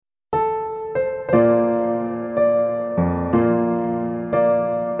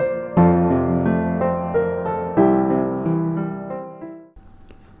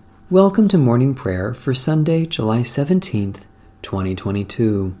Welcome to morning prayer for Sunday, July 17th,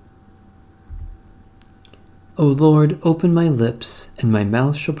 2022. O Lord, open my lips, and my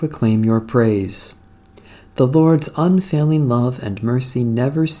mouth shall proclaim your praise. The Lord's unfailing love and mercy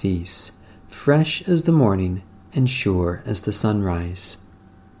never cease, fresh as the morning and sure as the sunrise.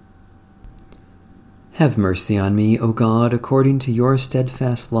 Have mercy on me, O God, according to your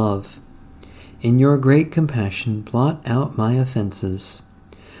steadfast love. In your great compassion blot out my offenses.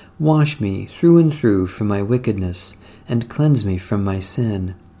 Wash me through and through from my wickedness, and cleanse me from my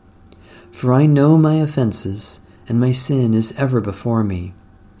sin. For I know my offenses, and my sin is ever before me.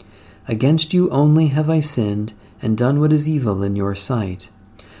 Against you only have I sinned, and done what is evil in your sight.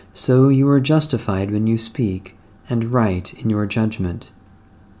 So you are justified when you speak, and right in your judgment.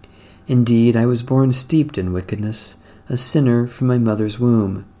 Indeed, I was born steeped in wickedness, a sinner from my mother's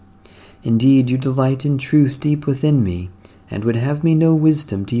womb. Indeed, you delight in truth deep within me, and would have me know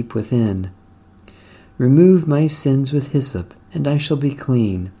wisdom deep within. Remove my sins with hyssop, and I shall be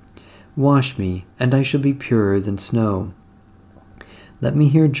clean. Wash me, and I shall be purer than snow. Let me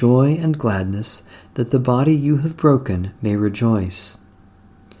hear joy and gladness, that the body you have broken may rejoice.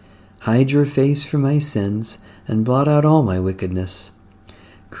 Hide your face from my sins, and blot out all my wickedness.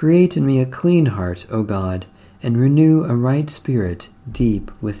 Create in me a clean heart, O God, and renew a right spirit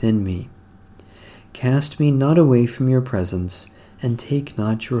deep within me. Cast me not away from your presence, and take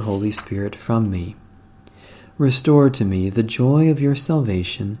not your Holy Spirit from me. Restore to me the joy of your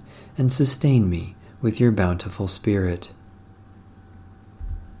salvation, and sustain me with your bountiful Spirit.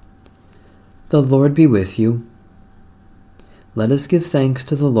 The Lord be with you. Let us give thanks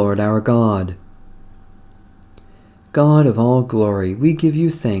to the Lord our God. God of all glory, we give you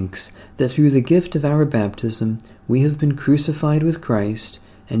thanks that through the gift of our baptism we have been crucified with Christ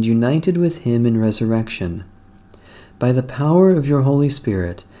and united with him in resurrection. By the power of your Holy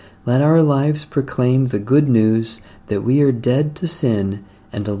Spirit, let our lives proclaim the good news that we are dead to sin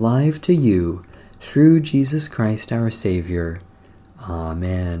and alive to you, through Jesus Christ our Savior.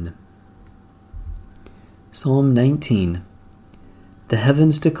 Amen. Psalm 19. The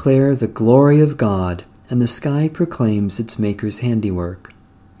heavens declare the glory of God, and the sky proclaims its Maker's handiwork.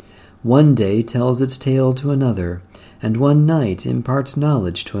 One day tells its tale to another, and one night imparts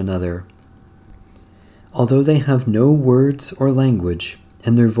knowledge to another. Although they have no words or language,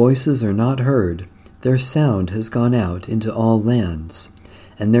 and their voices are not heard, their sound has gone out into all lands,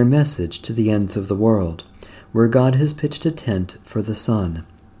 and their message to the ends of the world, where God has pitched a tent for the sun.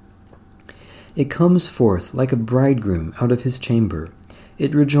 It comes forth like a bridegroom out of his chamber.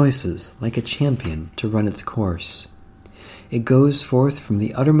 It rejoices like a champion to run its course. It goes forth from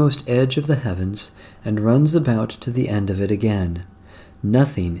the uttermost edge of the heavens and runs about to the end of it again.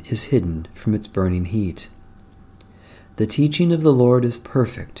 Nothing is hidden from its burning heat. The teaching of the Lord is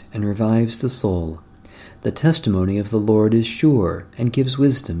perfect and revives the soul. The testimony of the Lord is sure and gives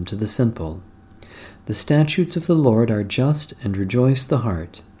wisdom to the simple. The statutes of the Lord are just and rejoice the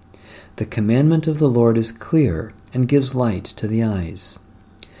heart. The commandment of the Lord is clear and gives light to the eyes.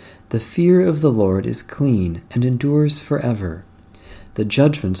 The fear of the Lord is clean and endures forever. The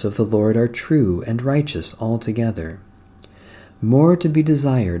judgments of the Lord are true and righteous altogether. More to be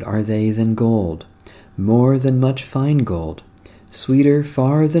desired are they than gold, more than much fine gold, sweeter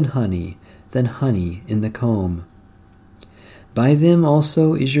far than honey in the comb. By them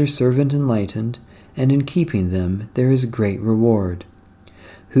also is your servant enlightened, and in keeping them there is great reward.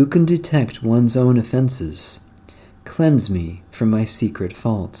 Who can detect one's own offenses? Cleanse me from my secret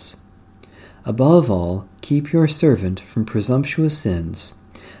faults. Above all, keep your servant from presumptuous sins.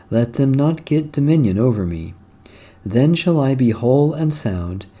 Let them not get dominion over me. Then shall I be whole and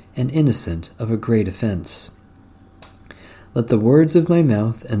sound, and innocent of a great offense. Let the words of my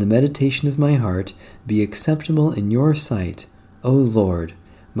mouth and the meditation of my heart be acceptable in your sight, O Lord,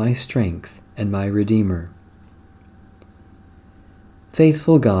 my strength and my Redeemer.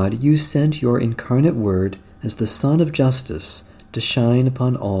 Faithful God, you sent your incarnate word as the Sun of justice to shine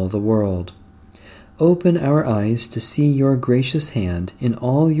upon all the world. Open our eyes to see your gracious hand in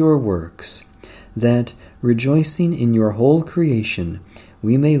all your works, that, rejoicing in your whole creation,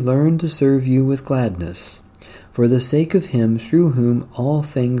 we may learn to serve you with gladness, for the sake of him through whom all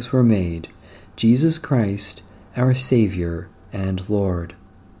things were made, Jesus Christ, our Savior and Lord.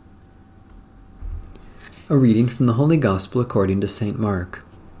 A reading from the Holy Gospel according to St. Mark.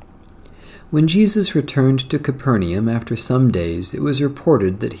 When Jesus returned to Capernaum after some days, it was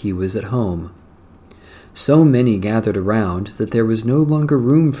reported that he was at home. So many gathered around that there was no longer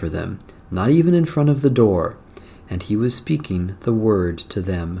room for them, not even in front of the door, and he was speaking the word to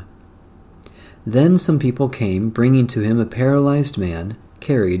them. Then some people came, bringing to him a paralyzed man,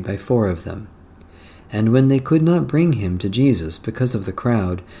 carried by 4 of them. And when they could not bring him to Jesus because of the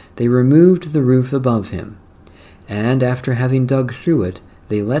crowd, they removed the roof above him. And after having dug through it,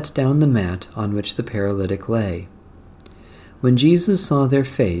 they let down the mat on which the paralytic lay. When Jesus saw their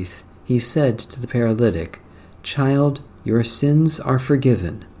faith, he said to the paralytic, "Child, your sins are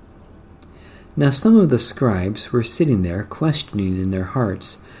forgiven." Now some of the scribes were sitting there questioning in their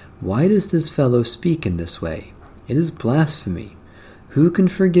hearts, "Why does this fellow speak in this way? It is blasphemy. Who can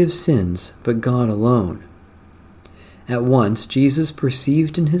forgive sins but God alone?" At once Jesus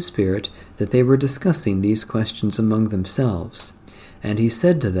perceived in his spirit that they were discussing these questions among themselves, and he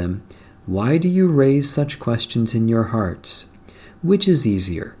said to them, "Why do you raise such questions in your hearts? Which is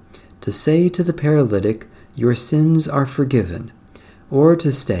easier, to say to the paralytic, 'Your sins are forgiven,' or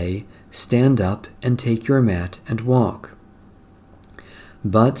to say, 'Stand up and take your mat and walk'?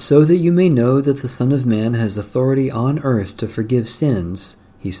 But so that you may know that the Son of Man has authority on earth to forgive sins,"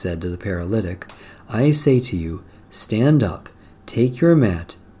 he said to the paralytic, "I say to you, stand up, take your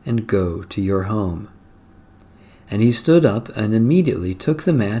mat, and go to your home." And he stood up and immediately took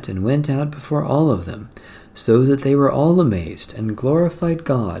the mat and went out before all of them, so that they were all amazed and glorified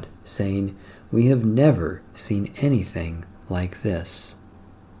God, saying, "We have never seen anything like this."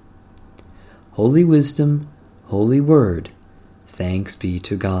 Holy Wisdom, Holy Word, thanks be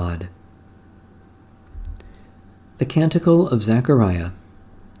to God. The Canticle of Zechariah.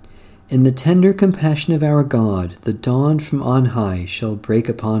 In the tender compassion of our God, the dawn from on high shall break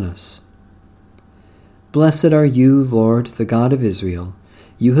upon us. Blessed are you, Lord, the God of Israel.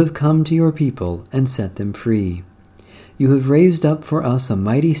 You have come to your people and set them free. You have raised up for us a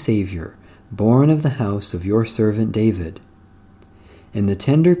mighty Savior, born of the house of your servant David. In the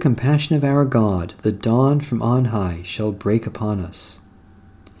tender compassion of our God, the dawn from on high shall break upon us.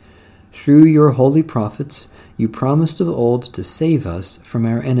 Through your holy prophets, you promised of old to save us from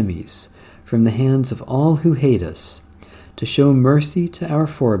our enemies, from the hands of all who hate us, to show mercy to our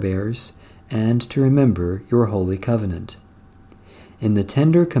forebears, and to remember your holy covenant. In the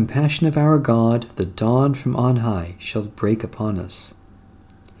tender compassion of our God, the dawn from on high shall break upon us.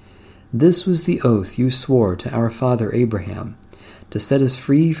 This was the oath you swore to our father Abraham, to set us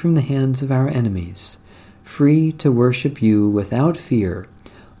free from the hands of our enemies, free to worship you without fear,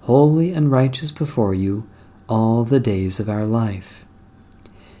 holy and righteous before you, all the days of our life.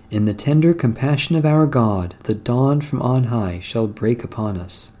 In the tender compassion of our God, the dawn from on high shall break upon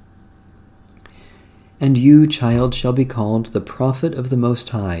us. And you, child, shall be called the prophet of the Most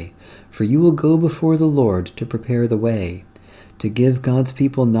High, for you will go before the Lord to prepare the way, to give God's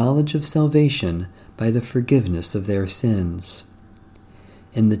people knowledge of salvation by the forgiveness of their sins.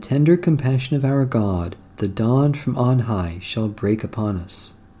 In the tender compassion of our God, the dawn from on high shall break upon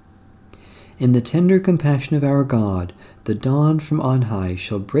us. In the tender compassion of our God, the dawn from on high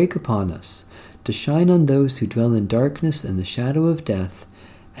shall break upon us, to shine on those who dwell in darkness and the shadow of death,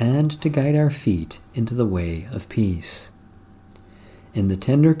 and to guide our feet into the way of peace. In the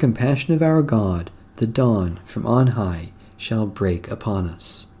tender compassion of our God, the dawn from on high shall break upon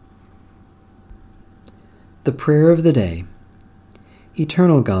us. The Prayer of the Day.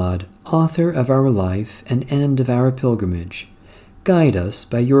 Eternal God, author of our life and end of our pilgrimage, guide us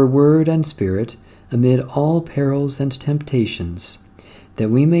by your word and spirit amid all perils and temptations,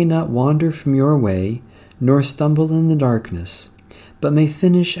 that we may not wander from your way, nor stumble in the darkness, but may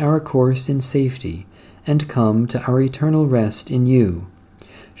finish our course in safety and come to our eternal rest in you,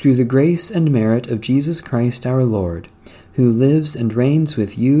 through the grace and merit of Jesus Christ our Lord, who lives and reigns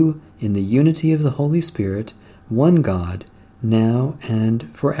with you in the unity of the Holy Spirit, one God, now and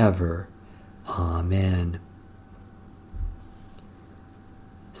forever. Amen.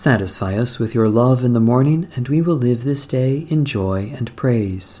 Satisfy us with your love in the morning, and we will live this day in joy and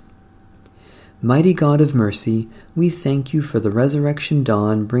praise. Mighty God of mercy, we thank you for the resurrection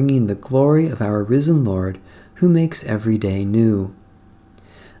dawn bringing the glory of our risen Lord, who makes every day new.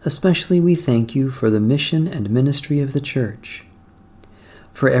 Especially we thank you for the mission and ministry of the Church,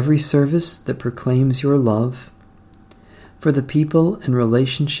 for every service that proclaims your love, for the people and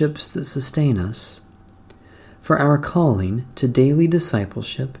relationships that sustain us, for our calling to daily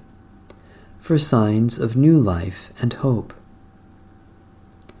discipleship, for signs of new life and hope.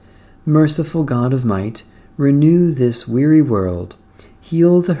 Merciful God of might, renew this weary world,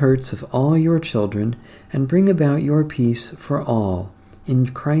 heal the hurts of all your children, and bring about your peace for all, in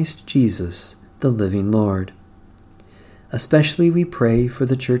Christ Jesus, the living Lord. Especially we pray for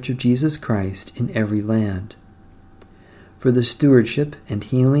the Church of Jesus Christ in every land, for the stewardship and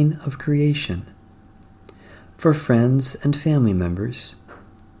healing of creation, for friends and family members,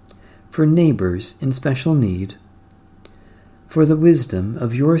 for neighbors in special need, for the wisdom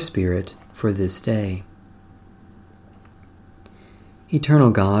of your Spirit for this day. Eternal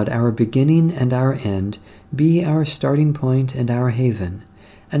God, our beginning and our end, be our starting point and our haven,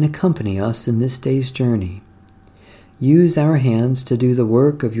 and accompany us in this day's journey. Use our hands to do the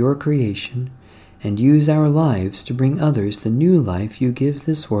work of your creation, and use our lives to bring others the new life you give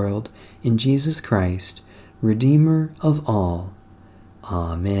this world in Jesus Christ, Redeemer of all.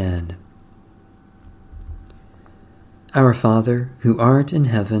 Amen. Our Father, who art in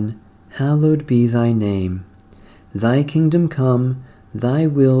heaven, hallowed be thy name. Thy kingdom come, thy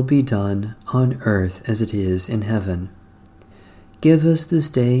will be done, on earth as it is in heaven. Give us this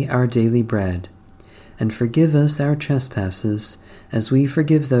day our daily bread, and forgive us our trespasses, as we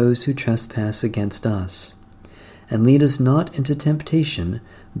forgive those who trespass against us. And lead us not into temptation,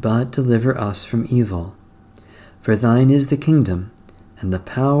 but deliver us from evil. For thine is the kingdom, and the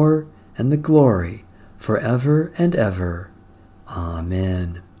power, and the glory, forever and ever.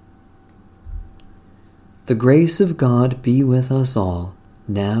 Amen. The grace of God be with us all,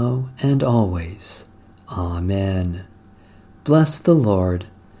 now and always. Amen. Bless the Lord.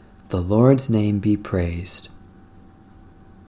 The Lord's name be praised.